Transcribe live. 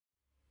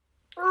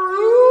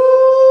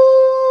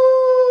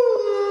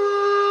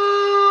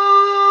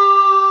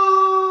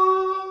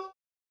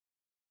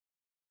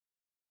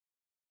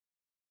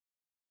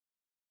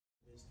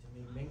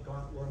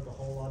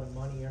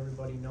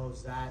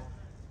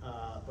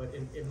But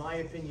in my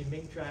opinion,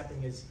 mink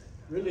trapping is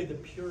really the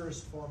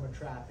purest form of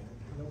trapping.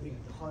 Nobody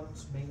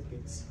hunts mink.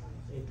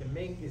 The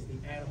mink is the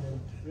animal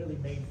really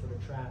made for the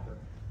trapper.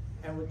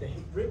 And with the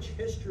rich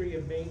history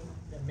of mink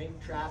and mink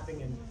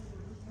trapping, and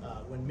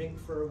when mink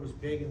fur was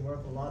big and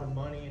worth a lot of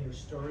money, and there's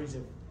stories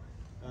of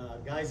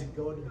guys that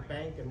go to the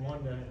bank and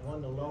won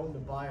the loan to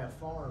buy a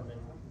farm,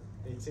 and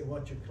they'd say,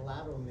 "What's your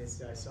collateral?" And they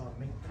say, "I saw a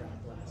mink trap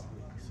last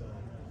week." So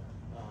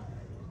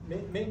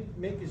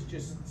mink is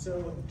just so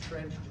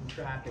entrenched in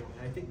trapping,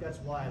 and I think that's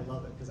why I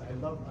love it, because I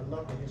love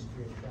the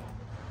history of trapping.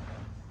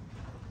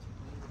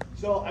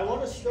 So I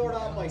want to start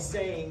off by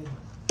saying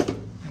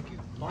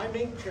my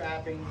mink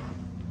trapping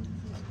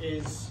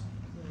is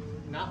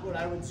not what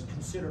I would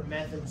consider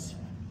methods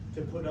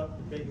to put up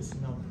the biggest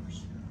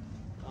numbers.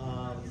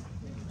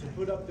 To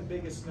put up the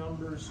biggest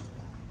numbers,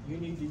 you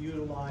need to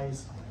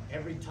utilize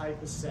every type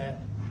of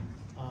set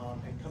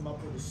and come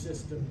up with a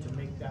system to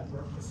make that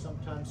work, because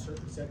sometimes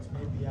certain sets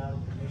may be out of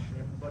commission.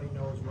 Everybody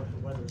knows what the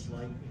weather's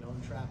like,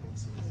 in trapping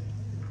season.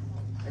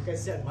 Like I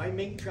said, my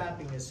mink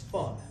trapping is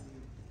fun.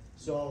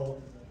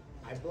 So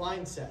I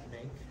blind set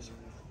mink,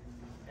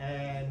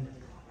 and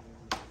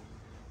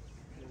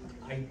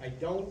I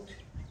don't,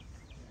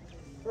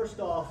 first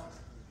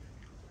off,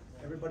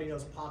 everybody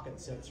knows pocket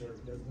sets are,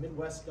 the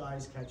Midwest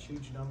guys catch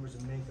huge numbers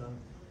of mink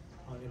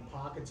in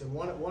pockets. And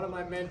one of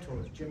my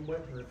mentors, Jim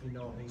Whitmer, if you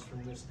know him, he's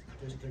from this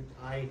district.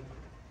 I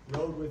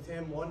rode with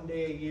him one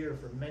day a year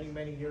for many,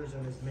 many years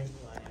on his mink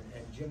line,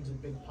 and Jim's a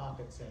big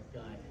pocket set guy.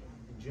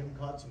 And Jim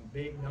caught some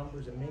big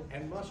numbers of mink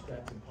and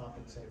muskrats in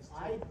pocket sets.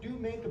 I do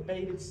make a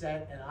baited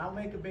set, and I'll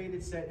make a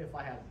baited set if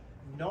I have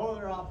no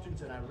other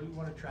options and I really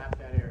want to trap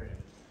that area.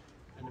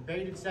 And the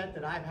baited set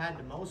that I've had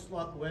the most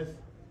luck with,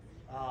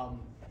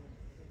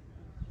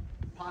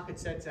 pocket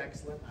set's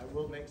excellent. I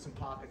will make some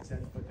pocket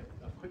sets, but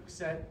a quick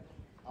set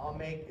I'll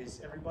make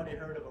is, everybody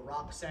heard of a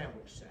rock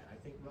sandwich set? I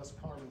think Russ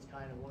Carman's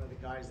kind of one of the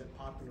guys that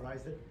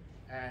popularized it.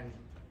 And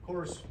of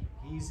course,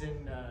 he's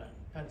in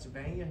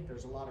Pennsylvania.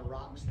 There's a lot of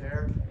rocks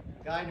there.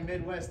 A guy in the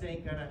Midwest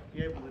ain't gonna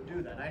be able to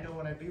do that. I know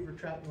when I beaver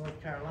trapped in North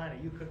Carolina,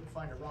 you couldn't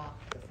find a rock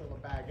to fill a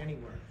bag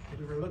anywhere.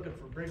 We were looking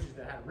for bridges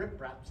that had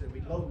riprap, so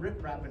we'd load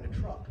riprap in the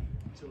truck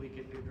so we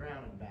could do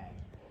drowning bag.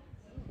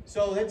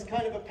 So that's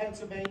kind of a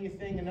Pennsylvania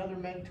thing. Another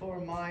mentor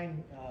of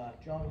mine,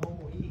 John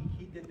Hummel,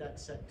 he did that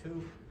set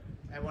too.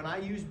 And when I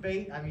use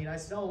bait, I mean, I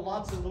sell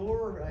lots of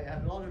lure. I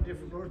have a lot of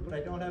different lures, but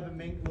I don't have a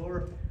mink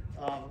lure.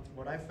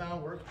 What I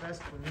found works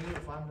best for me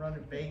if I'm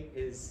running bait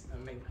is a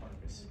mink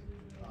carcass.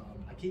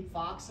 I keep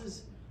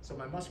foxes, so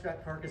my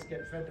muskrat carcass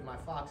get fed to my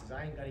foxes.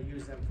 I ain't gonna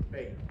use them for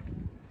bait.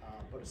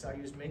 But so I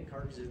use mink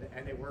carcasses,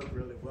 and they work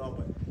really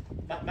well.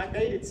 But my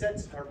baited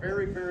sets are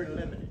very, very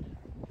limited.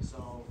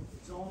 So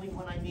it's only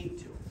when I need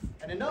to.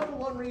 And another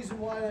one reason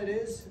why that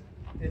is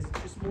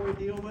just more to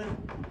deal with,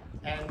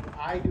 and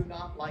I do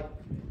not like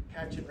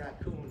catching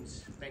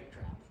raccoons mink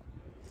trap.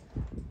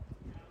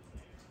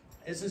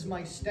 This is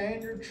my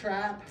standard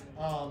trap.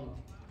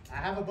 I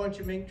have a bunch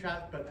of mink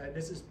traps, but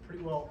this is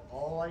pretty well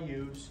all I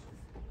use.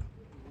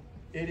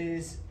 It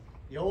is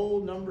the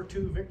old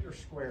 #2 Victor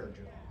Square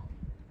jaw.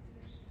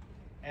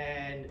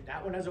 And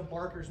that one has a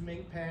Barker's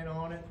mink pan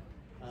on it.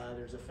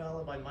 There's a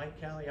fella by Mike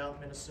Callie out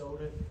in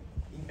Minnesota.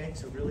 He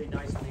makes a really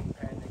nice mink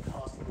pan. They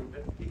cost a little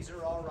bit. These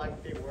are all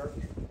right, they work.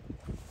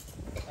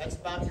 That's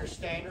about your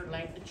standard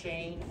length of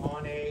chain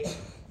on a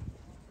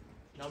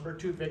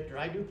 #2 Victor.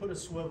 I do put a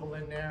swivel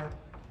in there,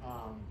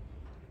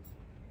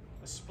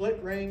 a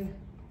split ring,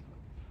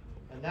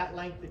 and that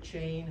length of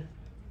chain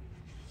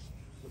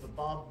with a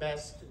Bob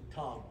Best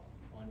toggle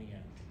on the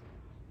end.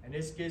 And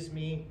this gives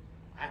me,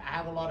 I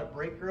have a lot of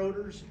brake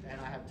rotors and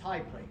I have tie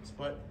plates,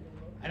 but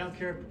I don't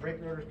care if the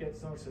brake rotors get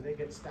sunk, so they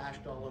get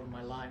stashed all over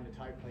my line. The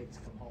tie plates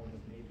come home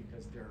with me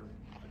because they're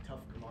a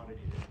tough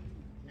commodity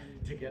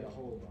to get a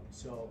hold of.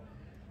 So,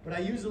 but I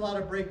use a lot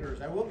of brake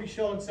rotors. I will be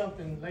showing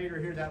something later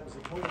here that was a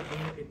total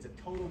game. It's a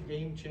total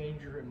game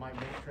changer in my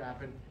mink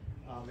trapping.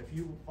 If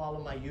you follow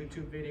my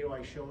YouTube video,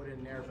 I show it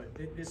in there. But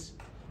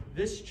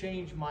this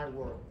changed my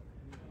world.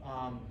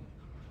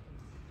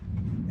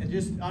 And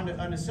just on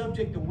the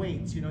subject of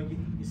weights, you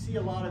see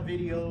a lot of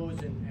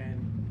videos and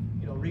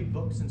read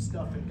books and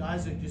stuff, and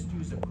guys that just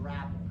use a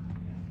grapple.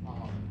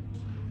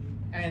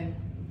 And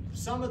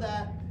some of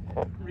that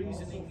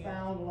reasoning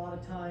found a lot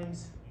of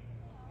times,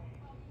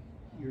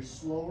 your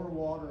slower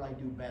water I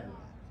do better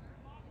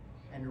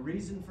at. And the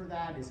reason for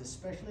that is,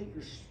 especially at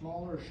your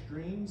smaller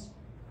streams,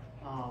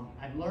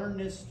 I've learned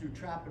this through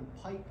trapping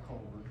pipe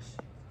culverts.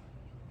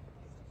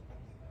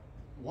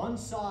 One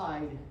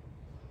side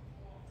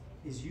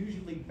is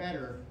usually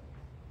better,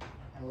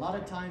 and a lot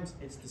of times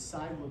it's the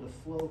side where the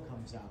flow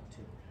comes out to.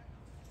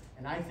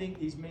 And I think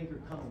these mink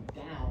are coming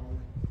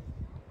down,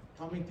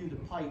 coming through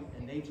the pipe,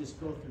 and they just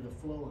go through the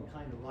flow and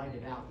kind of ride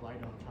it out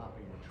right on top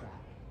of your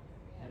trap.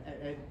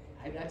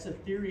 And that's a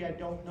theory I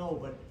don't know,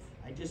 but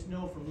I just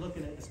know from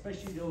looking at,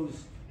 especially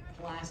those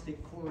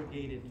plastic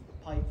corrugated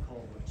pipe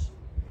culverts,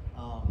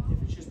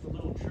 if it's just a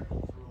little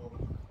trickle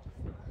through,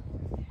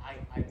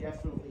 I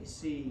definitely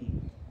see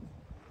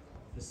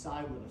the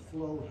side where the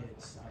flow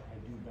hits, I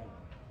do better.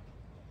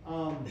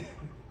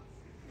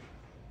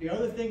 The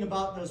other thing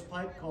about those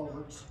pipe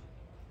culverts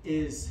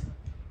is,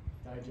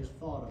 that I just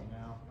thought of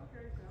now,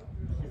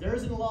 if there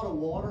isn't a lot of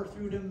water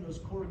through them, those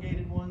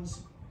corrugated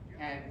ones,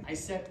 and I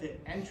set the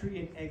entry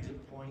and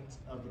exit points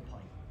of the pipe,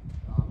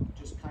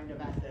 just kind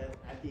of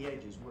at the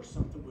edges where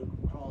something would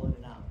crawl in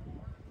and out,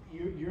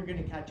 you're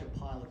going to catch a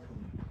pile of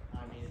coon.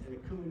 I mean, the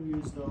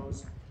coon use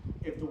those.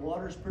 If the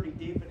water's pretty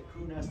deep and a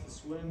coon has to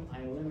swim,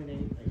 I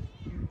eliminate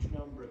a huge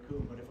number of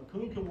coon. But if a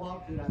coon can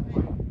walk through that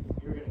pipe,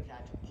 you're going to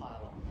catch a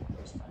pile of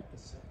those type of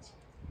sets.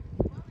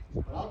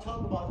 But I'll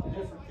talk about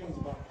the different things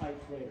about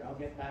pipes later. I'll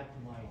get back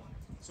to mine.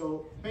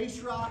 So base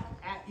rock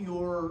at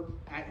your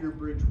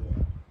bridge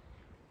wall.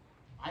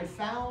 I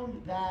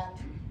found that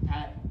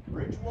at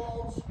bridge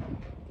walls,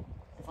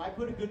 if I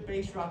put a good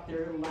base rock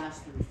there, it'll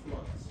last through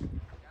floods.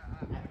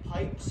 At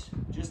pipes,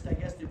 just I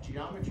guess the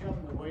geometry of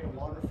them, the way the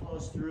water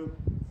flows through,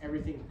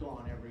 everything's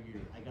gone every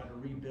year. I got to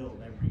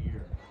rebuild every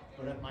year.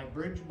 But at my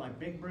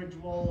big bridge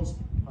walls,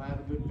 if I have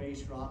a good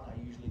base rock, I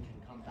usually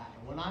can come back.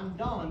 And when I'm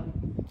done,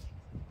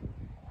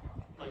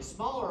 my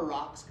smaller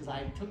rocks, because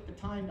I took the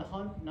time to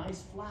hunt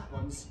nice flat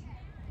ones,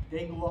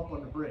 they go up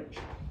on the bridge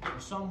or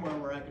somewhere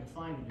where I can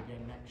find them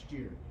again next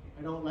year.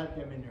 I don't let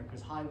them in there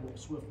because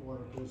swift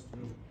water goes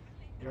through.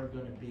 They're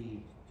going to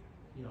be,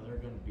 they're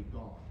going to be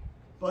gone.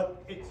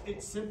 But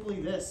it's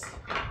simply this.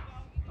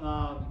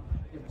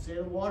 If say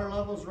the water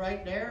level's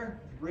right there,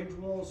 bridge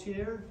wall's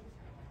here.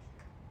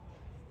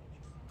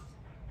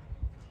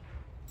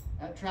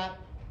 That trap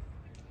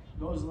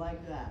goes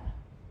like that.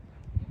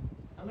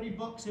 How many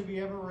books have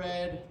you ever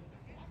read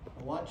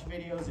or watched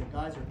videos of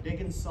guys are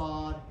digging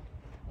sod,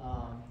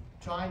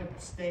 trying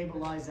to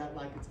stabilize that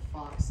like it's a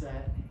fox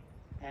set?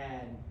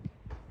 And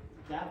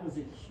that was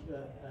a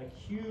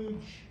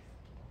huge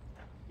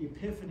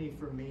epiphany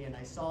for me, and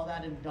I saw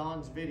that in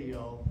Don's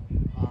video.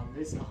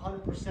 This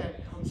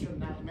 100% comes from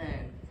that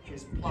man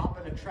is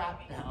plopping a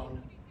trap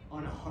down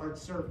on a hard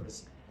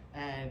surface.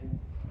 And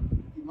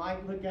you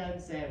might look at it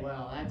and say,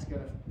 well, that's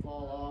going to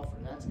fall off or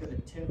that's going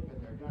to tip,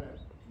 and they're going to,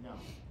 no,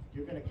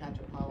 you're going to catch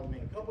a pile of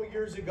mink. A couple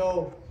years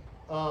ago,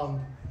 I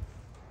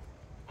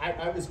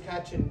was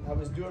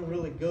doing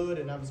really good,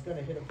 and I was going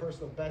to hit a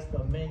personal best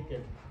on mink,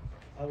 and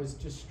I was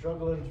just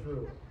struggling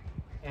through.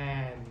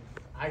 And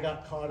I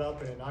got caught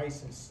up in an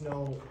ice and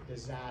snow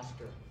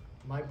disaster.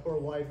 My poor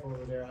wife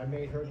over there, I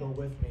made her go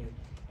with me,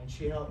 and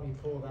she helped me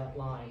pull that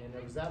line. And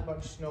there was that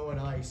much snow and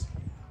ice.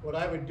 What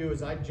I would do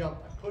is I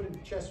put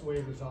in chest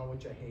waders on,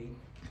 which I hate,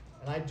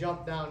 and I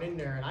jumped down in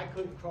there, and I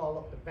couldn't crawl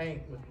up the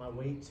bank with my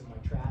weights and my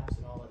traps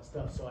and all that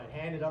stuff. So I'd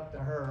hand it up to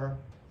her,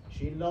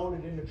 she'd load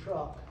it in the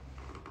truck,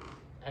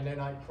 and then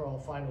I'd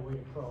find a way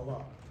to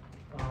crawl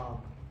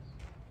up.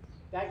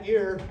 That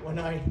year, when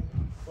I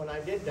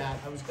did that,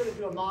 I was going to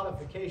do a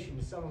modification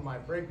to some of my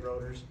brake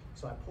rotors,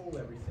 so I pulled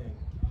everything.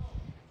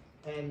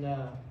 And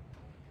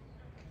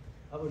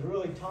I was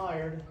really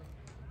tired,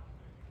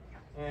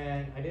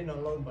 and I didn't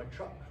unload my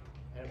truck.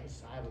 And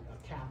I have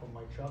a cap on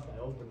my truck. I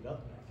opened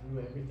up and I threw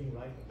everything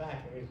right in the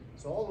back.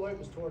 So all the weight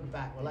was toward the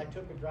back. Well, I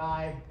took a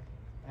drive,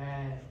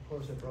 and of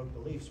course I broke the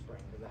leaf spring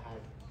because I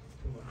had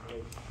too much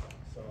weight.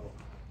 So,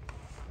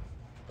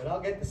 but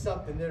I'll get to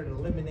something there that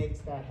eliminates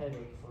that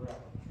headache forever.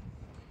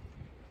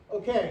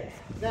 Okay,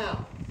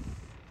 now,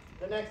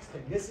 the next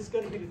thing. This is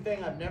going to be the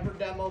thing I've never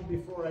demoed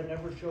before. I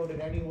never showed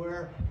it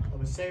anywhere. I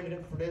was saving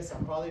it for this.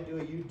 I'll probably do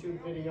a YouTube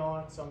video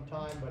on it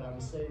sometime, but I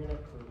was saving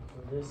it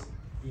for this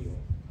deal.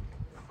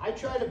 I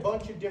tried a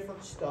bunch of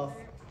different stuff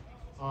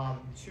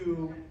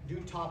to do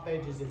top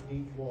edges in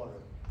deep water.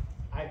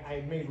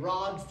 I made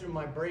rods through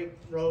my brake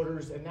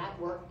rotors, and that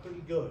worked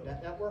pretty good.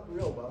 That worked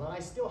real well, and I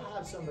still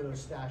have some of those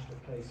stashed in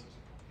places.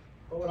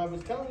 But what I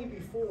was telling you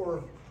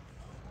before,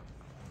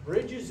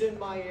 bridges in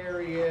my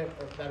area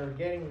that are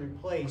getting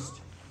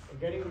replaced with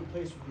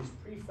these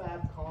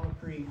prefab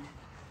concrete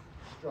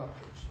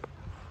structures.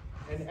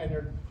 And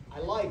I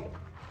like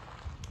them.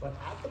 But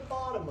at the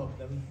bottom of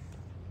them,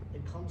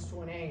 it comes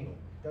to an angle.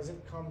 It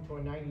doesn't come to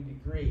a 90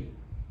 degree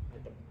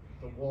at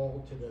the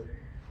wall to the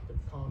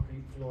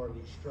concrete floor of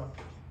these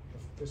structures.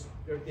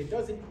 It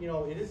doesn't,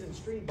 it isn't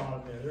street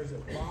bottom there. There's a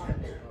bottom,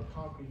 a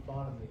concrete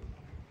bottom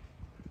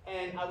there.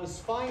 And I was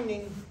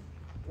finding,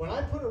 when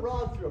I put a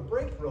rod through a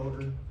brake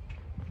rotor,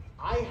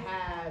 I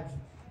have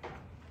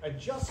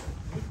adjustment.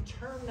 You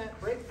turn that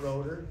brake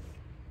rotor,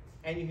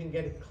 and you can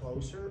get it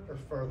closer or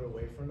further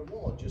away from the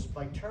wall just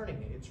by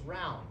turning it. It's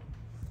round.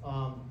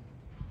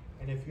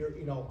 And if you're,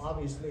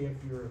 obviously if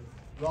your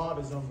rod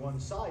is on one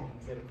side, you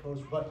can get it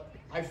close. But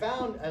I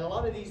found at a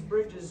lot of these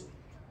bridges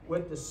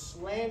with the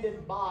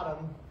slanted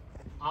bottom,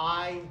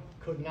 I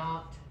could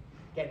not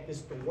get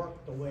this to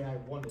work the way I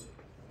wanted it.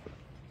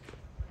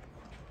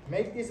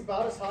 Make these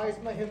about as high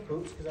as my hip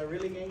boots because I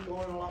really ain't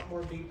going a lot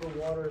more deeper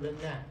water than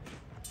that.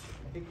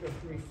 I think they're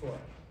 3 foot.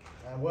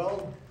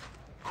 Well,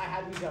 I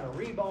had these got a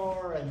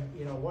rebar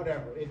and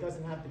whatever. It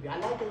doesn't have to be. I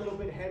like a little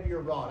bit heavier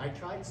rod. I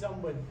tried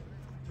some with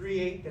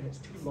 3/8 and it's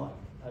too light.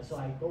 So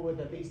I go with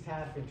at least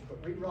 1/2 inch,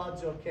 but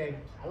re-rod's okay.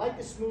 I like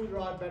the smooth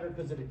rod better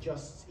because it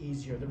adjusts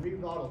easier. The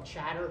re-rod will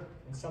chatter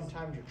and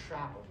sometimes your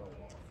trap will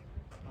go off.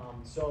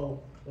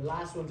 So the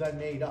last ones I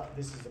made up,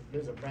 this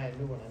is a brand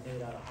new one I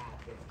made out of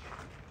 1/2 inch.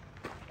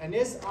 And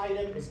this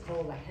item is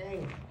called a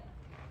hang.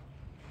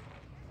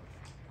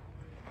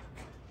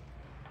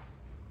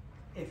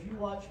 If you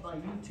watch my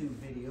YouTube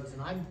videos,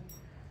 and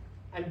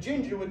I'm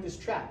ginger with this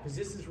trap because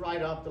this is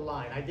right off the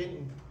line. I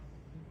didn't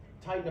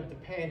tighten up the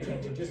pan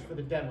tension just for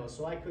the demo,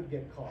 so I could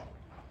get caught.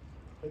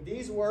 But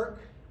these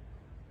work.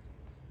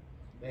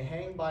 They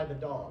hang by the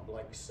dog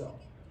like so.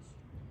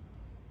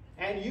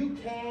 And you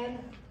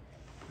can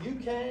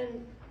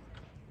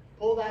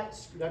pull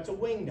that's a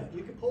wing nut.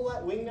 You can pull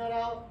that wing nut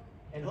out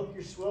and hook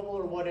your swivel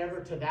or whatever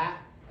to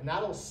that, and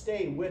that'll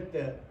stay with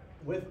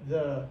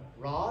the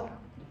rod.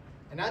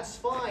 And that's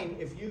fine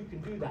if you can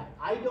do that.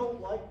 I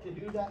don't like to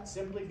do that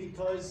simply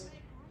because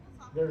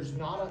there's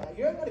not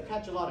you're not going to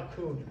catch a lot of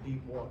coon in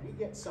deep water. You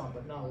get some,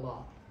 but not a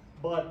lot.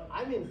 But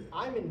I'm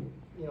in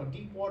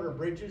deep water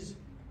bridges,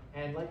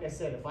 and like I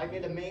said, if I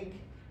get a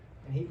mink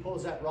and he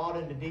pulls that rod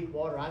into deep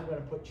water, I'm going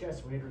to put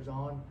chest waders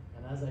on.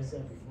 And as I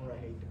said before, I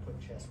hate to put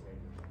chest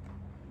waders on.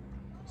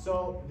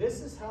 So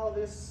this is how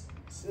this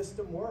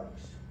system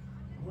works.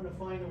 I'm going to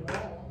find a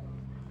wall.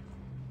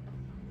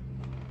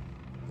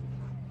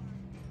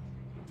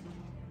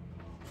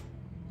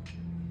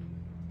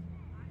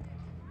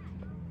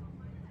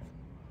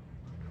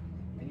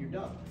 And you're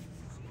done.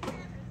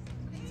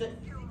 That's it.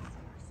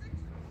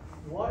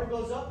 The water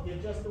goes up, you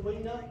adjust the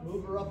wing nut,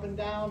 move her up and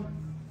down.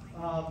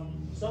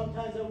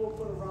 Sometimes I will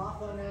put a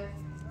rock on that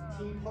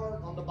T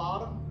part on the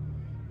bottom.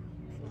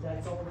 But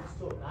that's all that's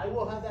to it. I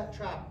will have that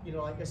trap,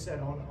 like I said,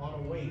 on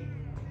a weight.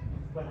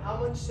 But how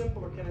much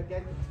simpler can it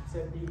get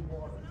to deep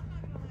water?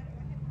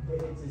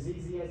 It's as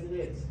easy as it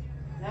is.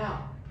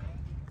 Now,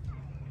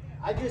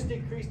 I just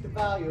decreased the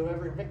value of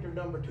every Victor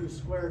 #2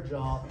 square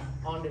jaw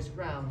on this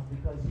ground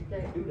because you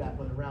can't do that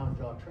with a round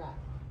jaw trap.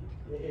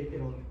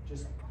 It'll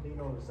just lean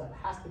over the side. It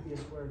has to be a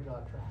square jaw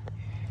trap.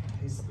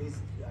 His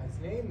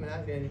name,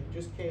 and it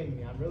just came to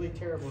me. I'm really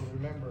terrible at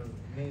remembering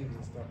names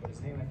and stuff, but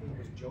his name I think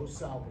was Joe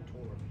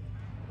Salvatore.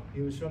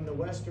 He was from the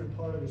western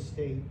part of the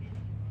state,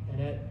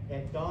 and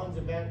at Don's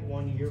event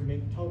one year,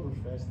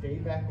 Minktoberfest,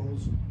 Dave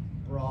Eccles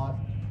brought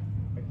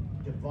a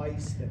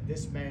device that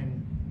this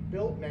man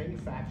built,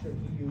 manufactured.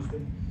 He used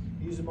them.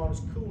 He used them on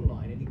his coon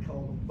line, and he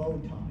called them bow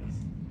ties.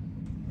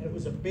 And it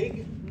was a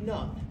big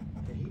nut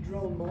that he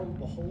drilled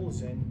multiple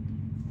holes in,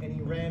 and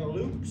he ran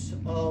loops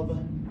of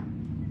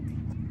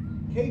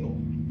cable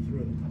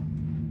through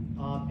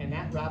them. And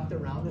that wrapped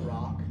around the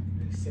rock.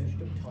 He cinched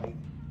them tight.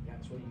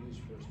 That's what he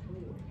used for his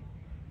coon line.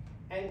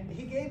 And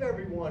he gave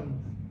everyone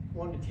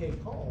one to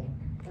take home,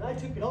 and I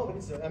took it home. And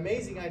it's an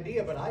amazing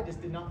idea, but I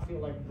just did not feel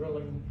like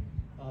drilling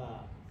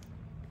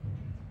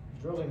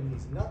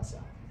these nuts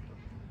out,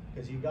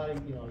 because you're going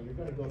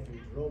to go through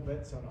drill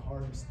bits on a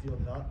hardened steel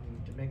nut,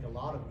 and to make a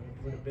lot of them,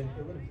 it would have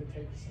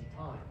taken some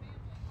time.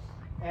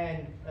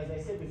 And as I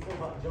said before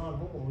about John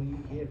Hummel,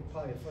 he had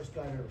probably the first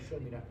guy that ever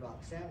showed me that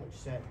rock sandwich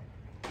set.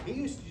 He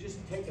used to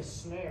just take a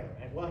snare,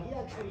 and he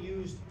actually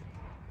used,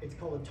 it's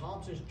called a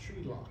Thompson's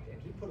tree lock,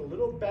 and he put a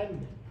little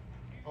bend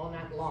on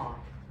that lock,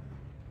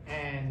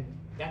 and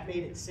that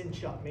made it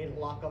cinch up, made it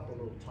lock up a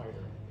little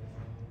tighter.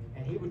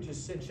 And he would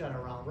just cinch that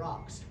around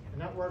rocks.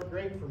 And that worked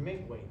great for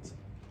mink weights.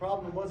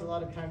 Problem was, a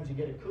lot of times you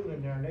get a coon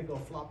in there and they go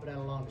flopping out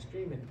along the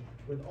stream, and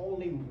with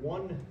only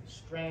one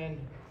strand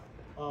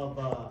of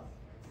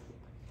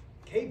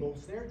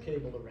snare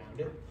cable around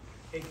it,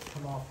 it could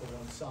come off to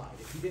one side.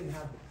 If you didn't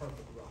have the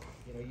perfect rock,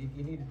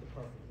 you needed the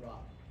perfect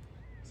rock.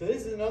 So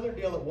this is another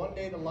deal that one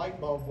day the light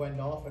bulb went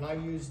off, and I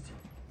used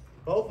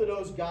both of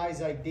those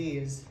guys'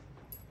 ideas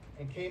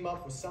and came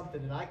up with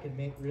something that I could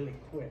make really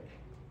quick.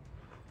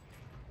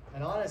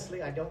 And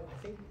honestly, I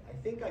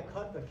think I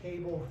cut the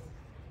cable,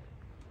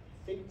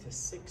 to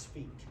 6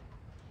 feet.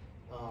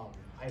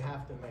 I'd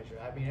have to measure.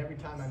 I mean, every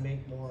time I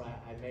make more,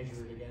 I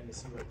measure it again to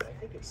see what, I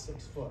think it's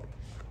 6 foot.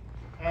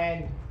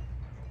 And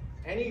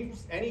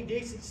any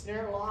decent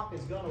snare lock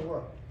is gonna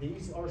work.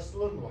 These are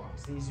slim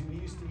locks. These, we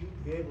used to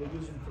be able to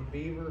use them for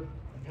beaver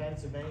in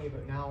Pennsylvania,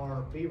 but now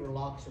our beaver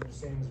locks are the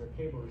same as our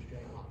cable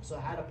restraint locks. So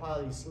I had to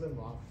pile these slim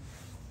locks.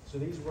 So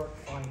these work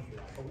fine for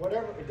that. But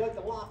whatever,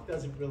 the lock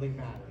doesn't really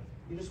matter.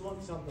 You just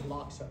want something that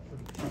locks up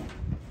pretty tight.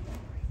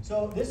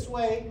 So this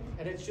way,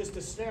 and it's just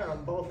a snare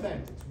on both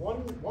ends. It's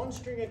one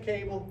string of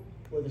cable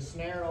with a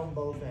snare on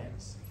both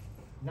ends.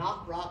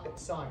 Not rocket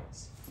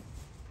science.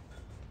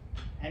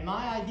 And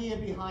my idea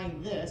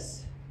behind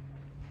this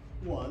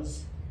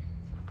was,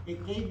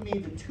 it gave me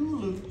the 2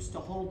 loops to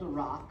hold the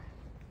rock,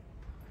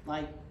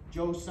 like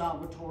Joe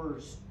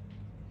Salvatore's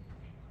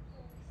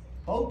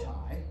bow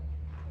tie,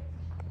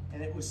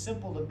 and it was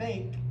simple to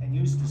make and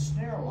used a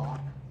snare lock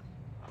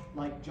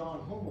like John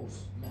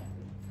Hummel's method.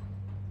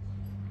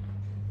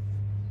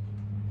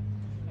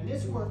 And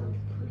this worked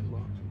pretty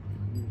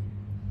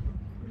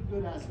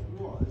good as it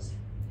was.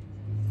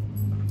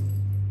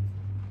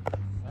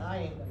 I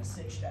ain't gonna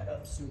cinch that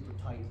up super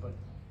tight, but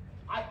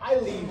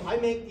I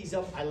make these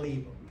up, I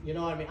leave them. You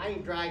know what I mean? I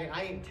ain't dragging,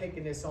 I ain't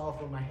taking this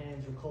off when my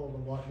hands are cold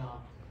and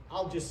whatnot.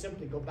 I'll just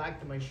simply go back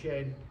to my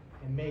shed,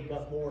 and make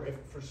up more if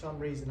for some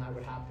reason I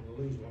would happen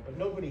to lose one. But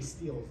nobody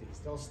steals these.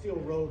 They'll steal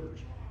rotors.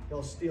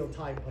 They'll steal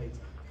tie plates.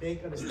 They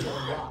ain't gonna steal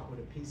a rock with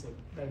a piece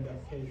of bend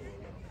up cable.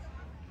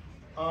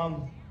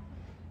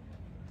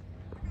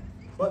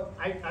 But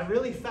I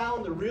really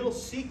found the real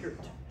secret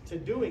to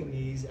doing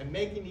these and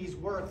making these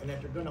work and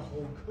that they're gonna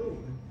hold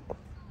coon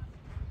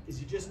is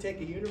you just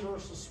take a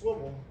universal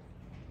swivel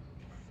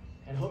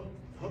and hook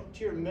to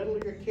your middle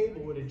of your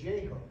cable with a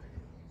J hook.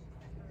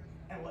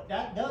 And what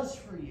that does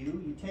for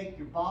you, you take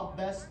your Bob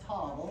Best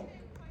toggle,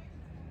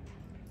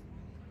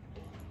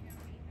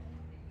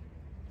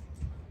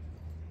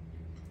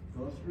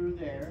 go through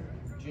there,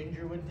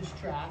 ginger with this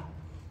trap.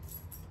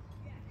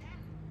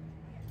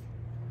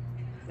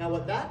 Now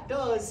what that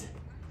does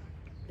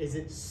is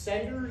it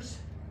centers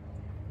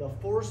the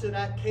force of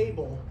that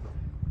cable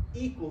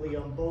equally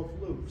on both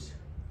loops.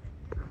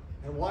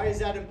 And why is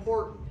that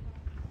important?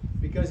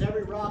 Because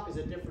every rock is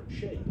a different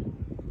shape.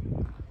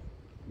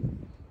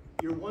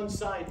 Your one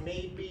side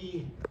may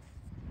be,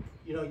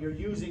 you know, you're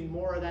using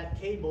more of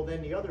that cable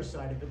than the other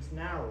side if it's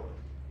narrower.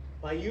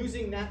 By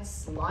using that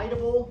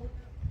slidable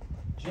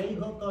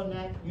J-hook on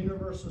that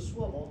universal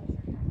swivel,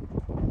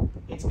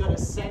 it's going to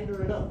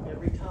center it up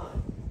every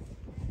time.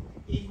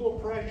 Equal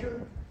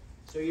pressure,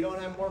 so you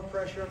don't have more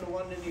pressure on the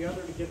one than the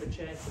other to give a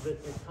chance of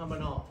it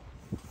coming off.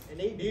 And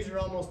these are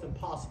almost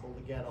impossible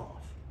to get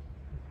off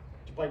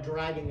by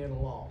dragging it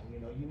along. You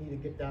know, you need to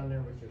get down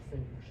there with your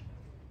fingers.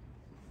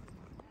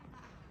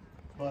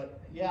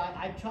 But yeah,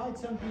 I tried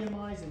some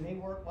BMIs and they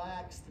work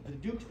waxed. The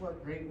Dukes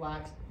work great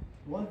waxed.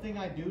 One thing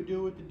I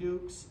do with the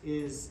Dukes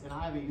is, and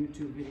I have a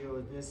YouTube video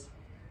of this,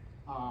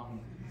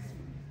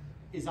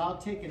 is I'll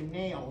take a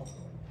nail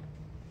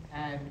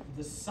and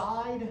the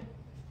side,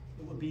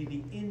 it would be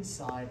the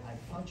inside, I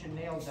punch a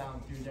nail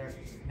down through there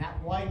and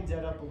that widens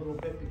that up a little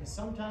bit because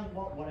sometimes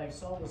what I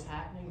saw was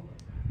happening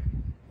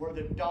where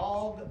the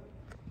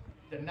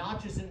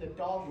notches in the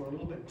dog were a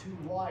little bit too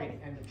wide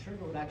and the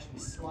trigger would actually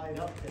slide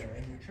up there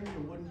and your trigger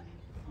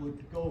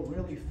would go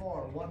really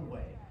far one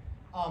way.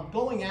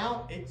 Going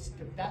out,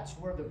 that's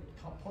where the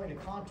point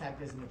of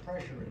contact is and the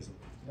pressure is.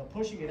 You know,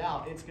 pushing it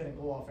out, it's going to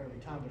go off every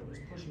time, but it was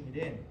pushing it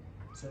in.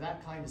 So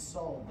that kind of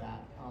solved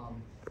that.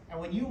 And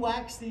when you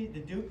wax the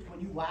Dukes,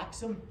 when you wax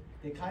them,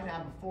 they kind of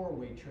have a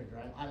four-way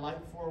trigger. I like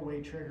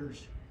four-way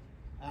triggers.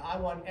 I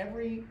want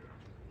every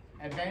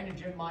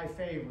advantage in my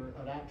favor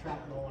of that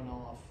trap going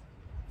off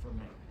for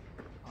me.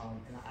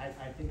 And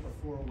I think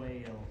a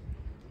four-way,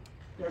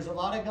 there's a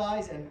lot of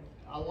guys and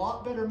a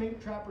lot better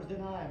mink trappers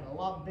than I am, a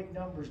lot of big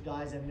numbers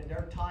guys, and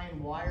they're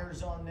tying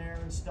wires on there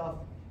and stuff,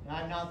 and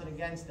I'm nothing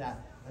against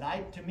that.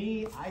 But to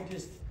me,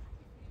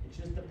 it's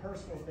just a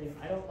personal thing.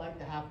 I don't like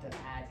to have to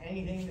add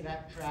anything to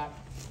that trap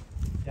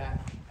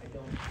that I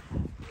don't.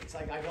 It's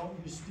like I don't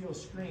use steel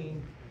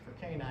screen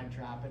for canine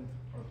trapping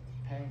or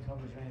pan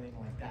covers or anything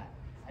like that.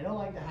 I don't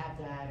like to have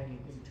to add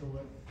anything to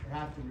it or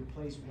have to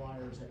replace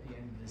wires at the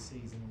end of the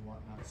season and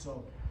whatnot.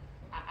 So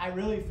I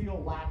really feel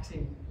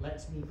waxing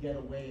lets me get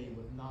away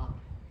with not.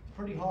 It's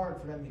pretty hard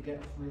for them to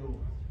get through.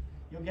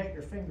 You'll get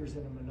your fingers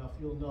in them enough,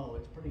 you'll know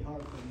it's pretty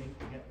hard for a mink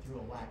to get through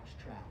a wax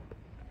trap.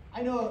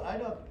 I know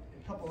a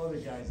couple other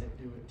guys that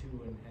do it too,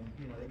 and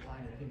you know they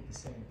kind of think the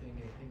same thing.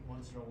 They think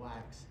once they're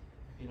waxed,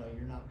 you know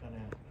you're not gonna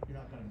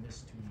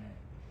miss too many.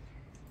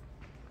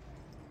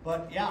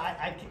 But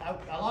yeah,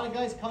 a lot of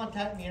guys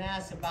contact me and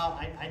ask about.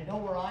 I know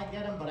where I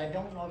get them, but I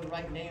don't know the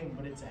right name.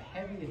 But it's a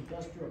heavy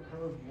industrial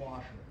curved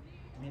washer.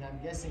 I mean, I'm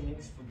guessing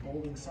it's for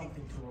bolting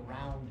something to a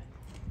round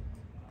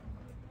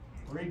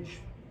bridge,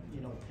 you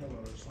know, pillar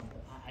or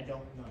something. I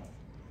don't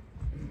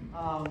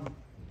know.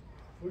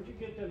 Where'd you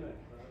get them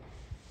at, Brad?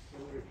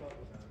 What were you talking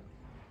about?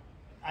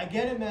 I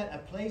get them at a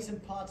place in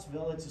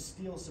Pottsville. It's a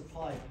steel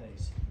supply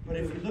place. But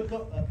if you look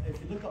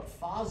up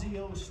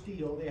Fazio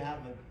Steel, they have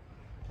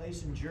a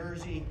place in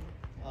Jersey.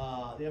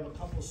 They have a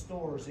couple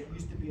stores. It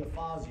used to be a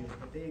Fazio's,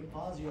 but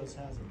Fazio's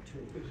has them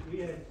too. Because we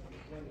had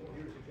one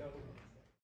years ago.